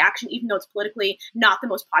forced to take action, even though it's politically not the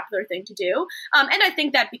most popular thing to do. And I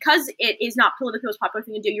think that because it is not politically the most popular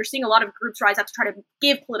thing to do, you're seeing a lot of groups rise up to try to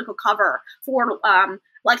give political cover for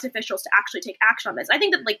elected officials to actually take action on this. I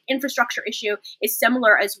think that infrastructure issue is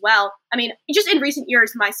similar as well. I mean, just in recent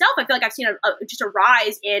years myself, I feel like I've seen just a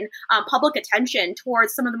rise in public attention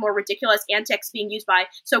towards some of the more ridiculous antics being used by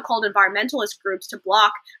so-called environmentalist groups to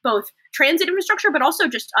block both transit infrastructure, but also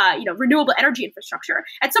just, renewable energy infrastructure.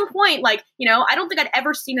 At some point, I don't think I'd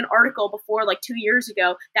ever seen an article before 2 years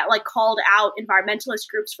ago that called out environmentalist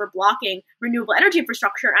groups for blocking renewable energy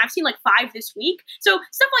infrastructure. And I've seen 5 this week. So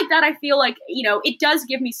stuff like that, I feel it does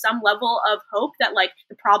give me some level of hope that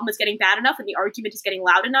the problem is getting bad enough and the argument is getting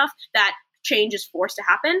loud enough that change is forced to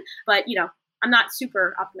happen. But, I'm not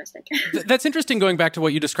super optimistic. That's interesting, going back to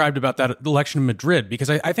what you described about that election in Madrid, because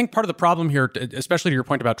I think part of the problem here, especially to your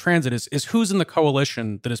point about transit, is who's in the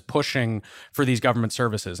coalition that is pushing for these government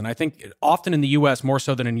services. And I think often in the U.S., more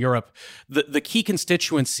so than in Europe, the key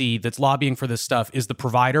constituency that's lobbying for this stuff is the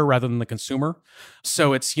provider rather than the consumer.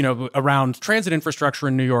 So it's, around transit infrastructure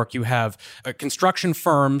in New York, you have construction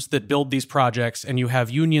firms that build these projects, and you have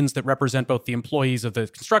unions that represent both the employees of the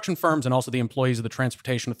construction firms and also the employees of the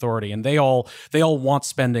transportation authority. And they all want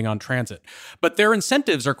spending on transit. But their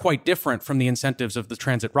incentives are quite different from the incentives of the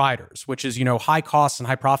transit riders, which is, high costs and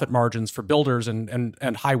high profit margins for builders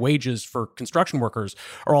and high wages for construction workers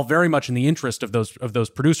are all very much in the interest of those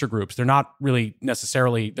producer groups. They're not really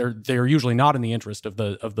necessarily, they're usually not in the interest of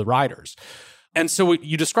the riders. And so what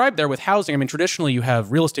you described there with housing, I mean, traditionally you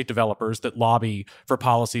have real estate developers that lobby for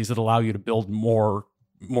policies that allow you to build more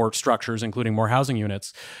structures, including more housing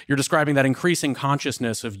units. You're describing that increasing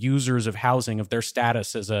consciousness of users of housing, of their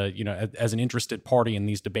status as as an interested party in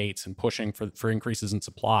these debates and pushing for increases in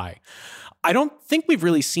supply. I don't think we've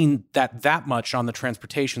really seen that much on the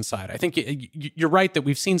transportation side. I think you're right that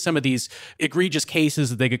we've seen some of these egregious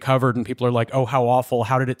cases that they get covered, and people are like, oh, how awful.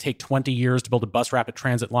 How did it take 20 years to build a bus rapid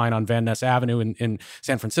transit line on Van Ness Avenue in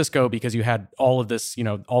San Francisco, because you had all of this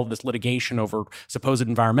litigation over supposed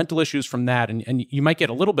environmental issues from that, and you might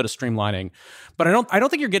get a little bit of streamlining, but I don't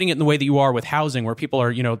think you're getting it in the way that you are with housing, where people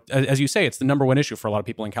are, as you say, it's the number one issue for a lot of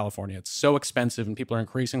people in California. It's so expensive, and people are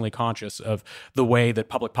increasingly conscious of the way that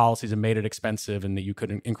public policies have made it expensive, and that you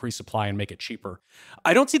could increase supply and make it cheaper.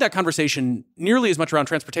 I don't see that conversation nearly as much around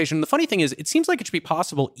transportation. And the funny thing is, it seems like it should be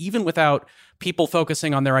possible even without people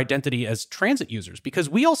focusing on their identity as transit users, because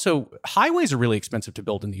highways are really expensive to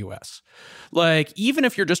build in the US. Like, even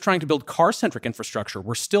if you're just trying to build car-centric infrastructure,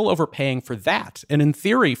 we're still overpaying for that. And in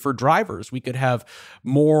theory, for drivers, we could have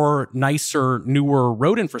more nicer, newer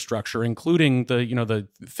road infrastructure, including the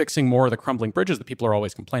fixing more of the crumbling bridges that people are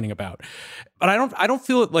always complaining about. But I don't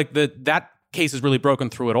feel like that case is really broken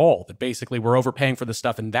through at all, that basically we're overpaying for this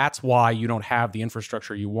stuff, and that's why you don't have the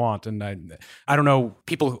infrastructure you want. And I don't know,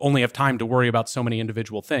 people only have time to worry about so many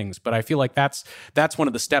individual things, but I feel like that's one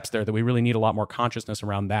of the steps there, that we really need a lot more consciousness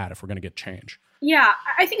around that if we're going to get change. Yeah,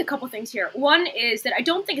 I think a couple things here. One is that I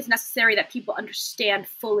don't think it's necessary that people understand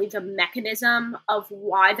fully the mechanism of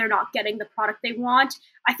why they're not getting the product they want.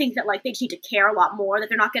 I think that they just need to care a lot more that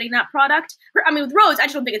they're not getting that product. I mean, with roads, I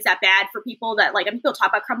just don't think it's that bad for people that people talk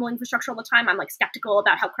about crumbling infrastructure all the time. I'm skeptical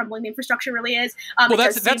about how crumbling the infrastructure really is. Well,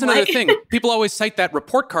 that's another thing. People always cite that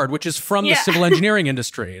report card, which is from the civil engineering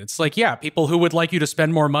industry. It's people who would like you to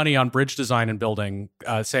spend more money on bridge design and building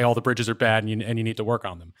say all the bridges are bad and you need to work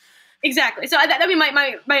on them. Exactly. So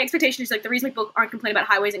my expectation is the reason people aren't complaining about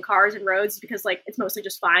highways and cars and roads is because it's mostly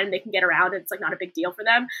just fine. They can get around. And it's not a big deal for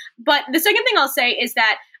them. But the second thing I'll say is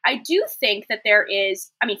that I do think that there is,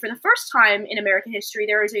 for the first time in American history,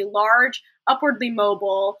 there is a large, upwardly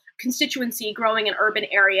mobile constituency growing in urban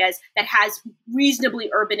areas that has reasonably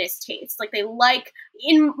urbanist tastes.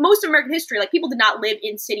 In most of American history, people did not live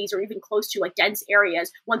in cities or even close to dense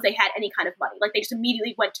areas once they had any kind of money. They just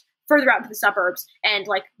immediately went further out into the suburbs and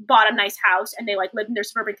bought a nice house, and they lived in their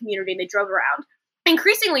suburban community and they drove around.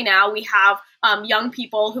 Increasingly now, we have young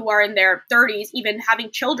people who are in their 30s, even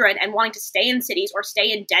having children and wanting to stay in cities or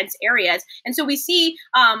stay in dense areas. And so we see,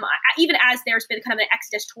 even as there's been kind of an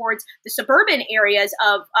exodus towards the suburban areas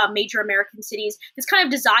of major American cities, this kind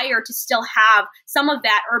of desire to still have some of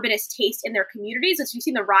that urbanist taste in their communities. And so you've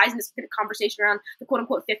seen the rise in this conversation around the quote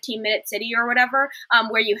unquote 15-minute city or whatever,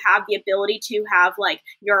 where you have the ability to have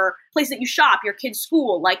your place that you shop, your kids'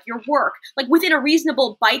 school, your work, within a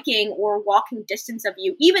reasonable biking or walking distance of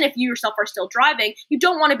you. Even if you yourself are still driving, you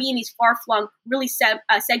don't want to be in these far-flung, really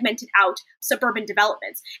segmented out suburban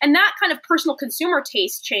developments. And that kind of personal consumer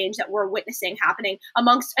taste change that we're witnessing happening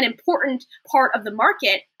amongst an important part of the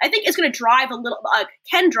market, I think is going to drive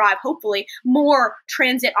can drive, hopefully, more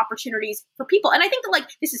transit opportunities for people. And I think that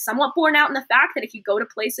this is somewhat borne out in the fact that if you go to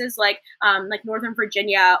places like Northern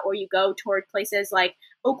Virginia, or you go toward places like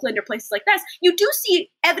Oakland or places like this, you do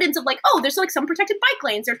see evidence of there's some protected bike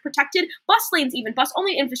lanes, there's protected bus lanes, even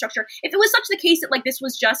bus-only infrastructure. If it was such the case that this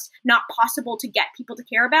was just not possible to get people to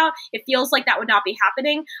care about, it feels like that would not be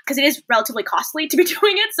happening, because it is relatively costly to be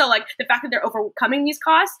doing it. So the fact that they're overcoming these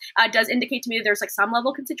costs does indicate to me that there's some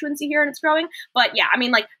level of constituency here and it's growing. But yeah,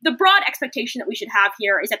 the broad expectation that we should have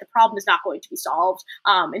here is that the problem is not going to be solved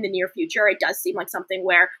in the near future. It does seem like something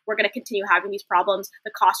where we're going to continue having these problems.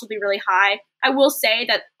 The cost will be really high. I will say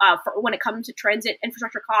that when it comes to transit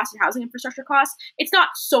infrastructure costs and housing infrastructure costs, it's not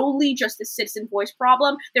solely just the citizen voice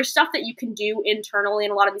problem. There's stuff that you can do internally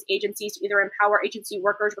in a lot of these agencies to either empower agency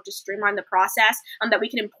workers or to streamline the process that we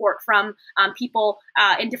can import from people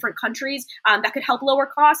in different countries that could help lower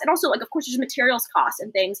costs. And also, like, of course, there's materials costs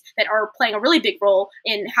and things that are playing a really big role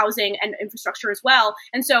in housing and infrastructure as well.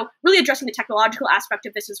 And so really addressing the technological aspect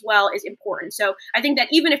of this as well is important. So I think that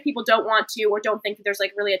even if people don't want to or don't think that there's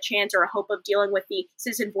like really a chance or a hope of dealing with the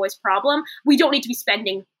citizen voice problem, we don't need to be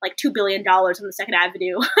spending like $2 billion on the Second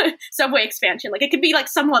Avenue subway expansion. Like, it could be like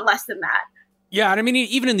somewhat less than that. Yeah, and I mean,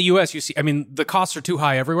 even in the U.S., you see, I mean, the costs are too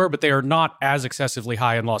high everywhere, but they are not as excessively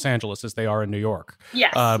high in Los Angeles as they are in New York.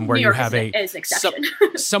 Yes, where New you York have is exception.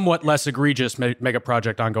 somewhat less egregious mega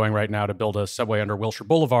project ongoing right now to build a subway under Wilshire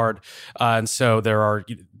Boulevard, and so there are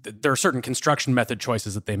certain construction method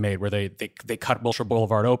choices that they made where they cut Wilshire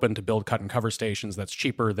Boulevard open to build cut and cover stations. That's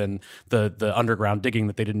cheaper than the underground digging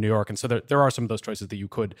that they did in New York, and so there are some of those choices that you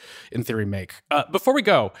could, in theory, make. Before we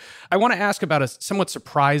go, I want to ask about a somewhat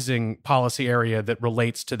surprising policy area that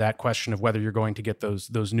relates to that question of whether you're going to get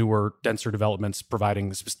those newer, denser developments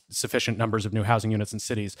providing sufficient numbers of new housing units in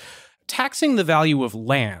cities. Taxing the value of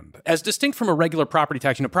land, as distinct from a regular property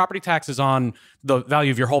tax. You know, property tax is on the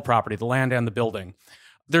value of your whole property, the land and the building.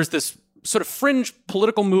 There's this sort of fringe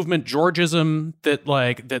political movement, Georgism,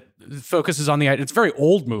 that focuses on it's a very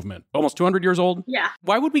old movement, almost 200 years old. Yeah.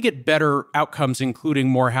 Why would we get better outcomes, including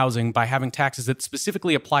more housing, by having taxes that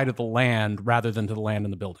specifically apply to the land rather than to the land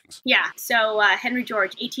and the buildings? Yeah. So Henry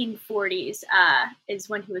George, 1840s is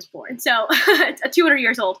when he was born. So 200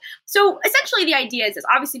 years old. So essentially the idea is this.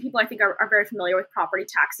 Obviously, people I think are very familiar with property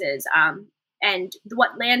taxes. And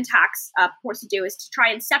what land tax purports to do is to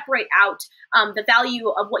try and separate out the value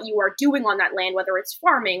of what you are doing on that land, whether it's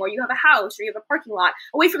farming or you have a house or you have a parking lot,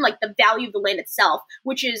 away from like the value of the land itself,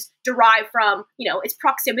 which is derived from, its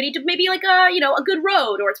proximity to maybe like a good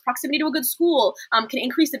road or its proximity to a good school, can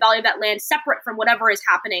increase the value of that land separate from whatever is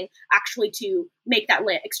happening actually to make that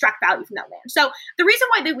land, extract value from that land. So the reason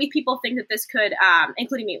why people think that this could,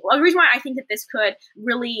 including me, the reason why I think that this could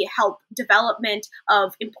really help development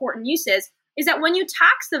of important uses is that when you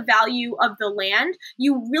tax the value of the land,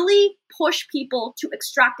 you really push people to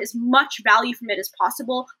extract as much value from it as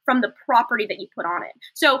possible from the property that you put on it.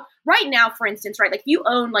 So right now, for instance, right, like if you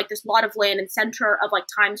own like this lot of land in center of like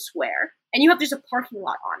Times Square, and you have just a parking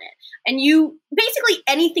lot on it, and you basically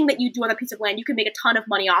anything that you do on that piece of land, you can make a ton of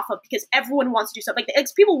money off of because everyone wants to do something. Like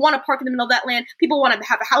people want to park in the middle of that land. People want to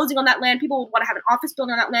have a housing on that land. People want to have an office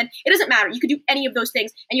building on that land. It doesn't matter. You could do any of those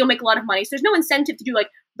things and you'll make a lot of money. So there's no incentive to do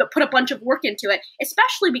put a bunch of work into it,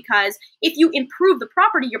 especially because if you improve the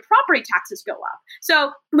property, your property taxes go up.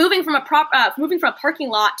 So moving from a parking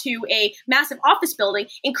lot to a massive office building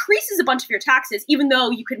increases a bunch of your taxes, even though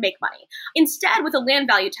you could make money. Instead, with a land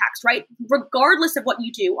value tax, right, regardless of what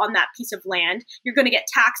you do on that piece of land, you're going to get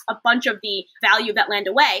taxed a bunch of the value of that land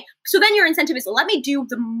away. So then your incentive is, let me do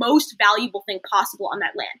the most valuable thing possible on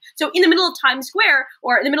that land. So in the middle of Times Square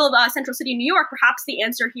or in the middle of Central City, New York, perhaps the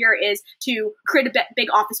answer here is to create a big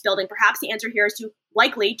office building. Perhaps the answer here is to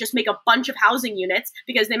likely just make a bunch of housing units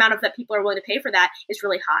because the amount of that people are willing to pay for that is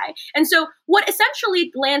really high. And so what essentially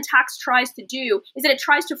land tax tries to do is that it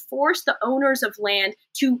tries to force the owners of land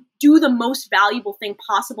to do the most valuable thing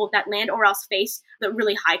possible with that land or else face the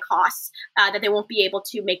really high costs that they won't be able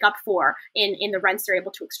to make up for in the rents they're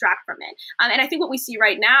able to extract from it. And I think what we see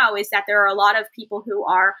right now is that there are a lot of people who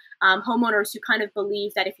are homeowners who kind of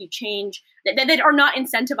believe that if you change, that are not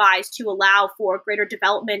incentivized to allow for greater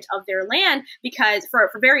development of their land because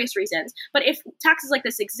for various reasons. But if taxes like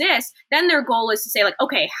this exist, then their goal is to say like,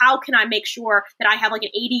 okay, how can I make sure that I have like an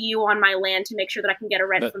ADU on my land to make sure that I can get a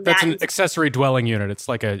rent from that? That's an accessory dwelling unit. It's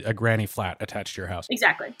like a granny flat attached to your house.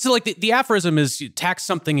 Exactly. So like the aphorism is you tax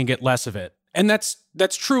something and get less of it. And that's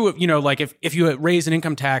true of, like if you raise an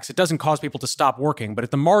income tax, it doesn't cause people to stop working, but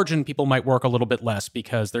at the margin, people might work a little bit less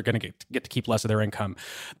because they're going to get to keep less of their income.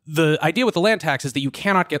 The idea with the land tax is that you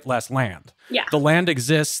cannot get less land. Yeah. The land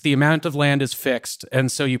exists, the amount of land is fixed,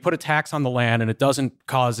 and so you put a tax on the land and it doesn't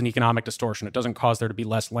cause an economic distortion. It doesn't cause there to be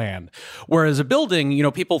less land. Whereas a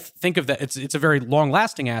building, people think of that, it's a very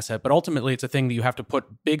long-lasting asset, but ultimately it's a thing that you have to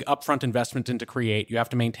put big upfront investment in to create. You have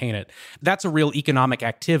to maintain it. That's a real economic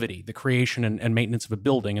activity, the creation and maintenance maintenance of a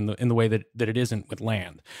building in the way that it isn't with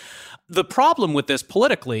land. The problem with this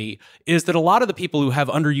politically is that a lot of the people who have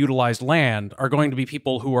underutilized land are going to be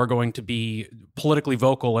people who are going to be politically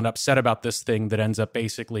vocal and upset about this thing that ends up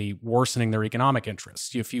basically worsening their economic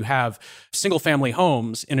interests. If you have single-family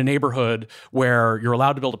homes in a neighborhood where you're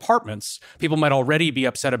allowed to build apartments, people might already be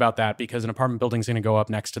upset about that because an apartment building is going to go up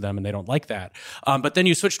next to them and they don't like that. But then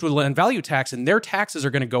you switch to a land value tax and their taxes are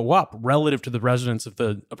going to go up relative to the residents of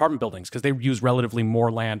the apartment buildings because they use relatively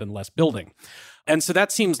more land and less building. And so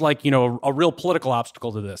that seems like, a real political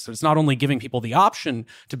obstacle to this. So it's not only giving people the option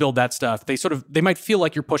to build that stuff, they might feel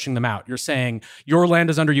like you're pushing them out. You're saying your land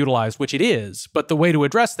is underutilized, which it is, but the way to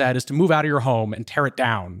address that is to move out of your home and tear it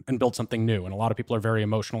down and build something new. And a lot of people are very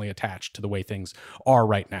emotionally attached to the way things are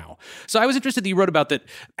right now. So I was interested that you wrote about that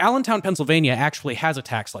Allentown, Pennsylvania actually has a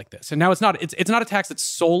tax like this. And now it's not a tax that's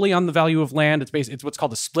solely on the value of land. It's what's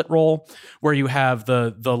called a split roll, where you have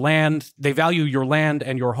the land, they value your land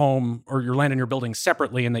and your home, or your land and your buildings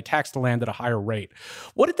separately, and they tax the land at a higher rate.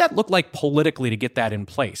 What did that look like politically to get that in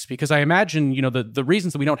place? Because I imagine, the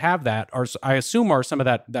reasons that we don't have that are some of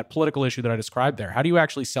that political issue that I described there. How do you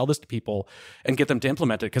actually sell this to people and get them to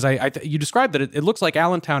implement it? Because you described that it looks like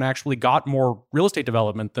Allentown actually got more real estate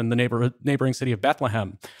development than the neighboring city of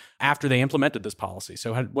Bethlehem after they implemented this policy.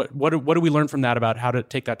 So what do we learn from that about how to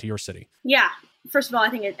take that to your city? Yeah. First of all, I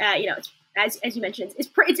think it's as you mentioned,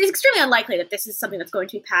 it's extremely unlikely that this is something that's going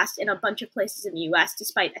to be passed in a bunch of places in the U.S.,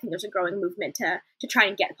 despite I think there's a growing movement to try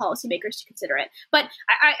and get policymakers to consider it. But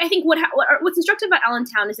I think what's instructive about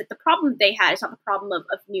Allentown is that the problem they had is not the problem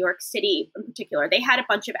of New York City in particular. They had a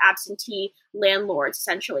bunch of absentee landlords,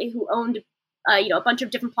 essentially, who owned a bunch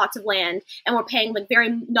of different plots of land and were paying like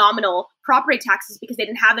very nominal property taxes because they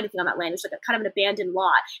didn't have anything on that land. It was like a kind of an abandoned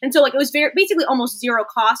lot. And so like it was basically almost zero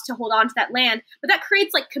cost to hold on to that land. But that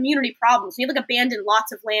creates like community problems. You have like abandoned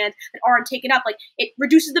lots of land that aren't taken up. Like it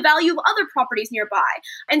reduces the value of other properties nearby.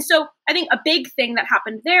 And so I think a big thing that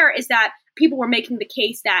happened there is that people were making the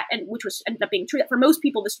case that, and which was ended up being true, that for most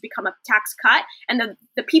people this would become a tax cut, and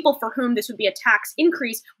the people for whom this would be a tax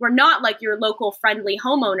increase were not like your local friendly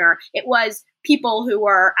homeowner. It was people who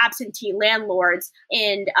were absentee landlords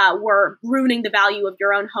and were ruining the value of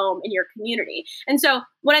your own home in your community. And so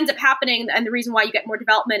what ends up happening, and the reason why you get more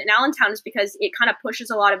development in Allentown, is because it kind of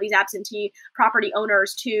pushes a lot of these absentee property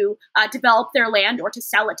owners to develop their land or to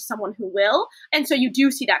sell it to someone who will. And so you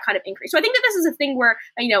do see that kind of increase. So I think that this is a thing where,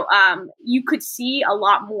 you could see a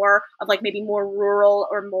lot more of like maybe more rural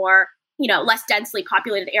or more, less densely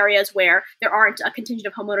populated areas where there aren't a contingent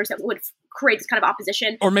of homeowners that would create this kind of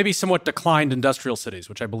opposition. Or maybe somewhat declined industrial cities,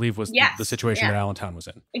 which I believe was the situation that Allentown was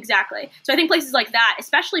in. Exactly. So I think places like that,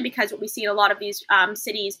 especially because what we see in a lot of these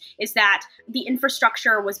cities is that the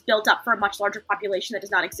infrastructure was built up for a much larger population that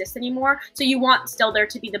does not exist anymore. So you want still there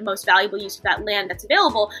to be the most valuable use of that land that's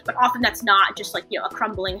available, but often that's not just like, a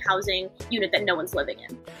crumbling housing unit that no one's living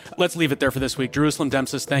in. Let's leave it there for this week. Jerusalem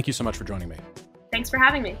Demsas, thank you so much for joining me. Thanks for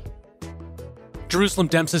having me. Jerusalem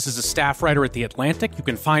Demsas is a staff writer at The Atlantic. You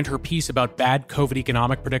can find her piece about bad COVID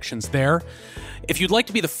economic predictions there. If you'd like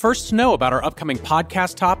to be the first to know about our upcoming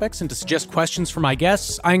podcast topics and to suggest questions for my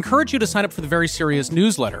guests, I encourage you to sign up for the Very Serious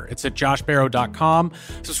newsletter. It's at joshbarrow.com.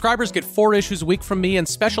 Subscribers get 4 issues a week from me and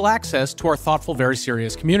special access to our thoughtful Very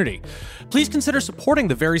Serious community. Please consider supporting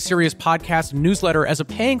the Very Serious podcast and newsletter as a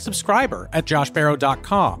paying subscriber at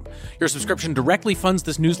joshbarrow.com. Your subscription directly funds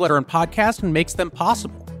this newsletter and podcast and makes them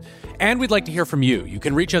possible. And we'd like to hear from you. You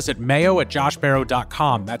can reach us at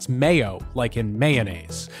mayo@joshbarrow.com. That's mayo, like in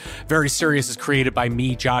mayonnaise. Very Serious is created by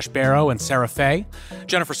me, Josh Barrow, and Sarah Fay.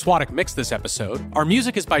 Jennifer Swadek mixed this episode. Our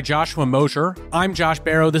music is by Joshua Mosier. I'm Josh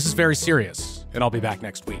Barrow. This is Very Serious, and I'll be back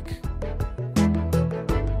next week.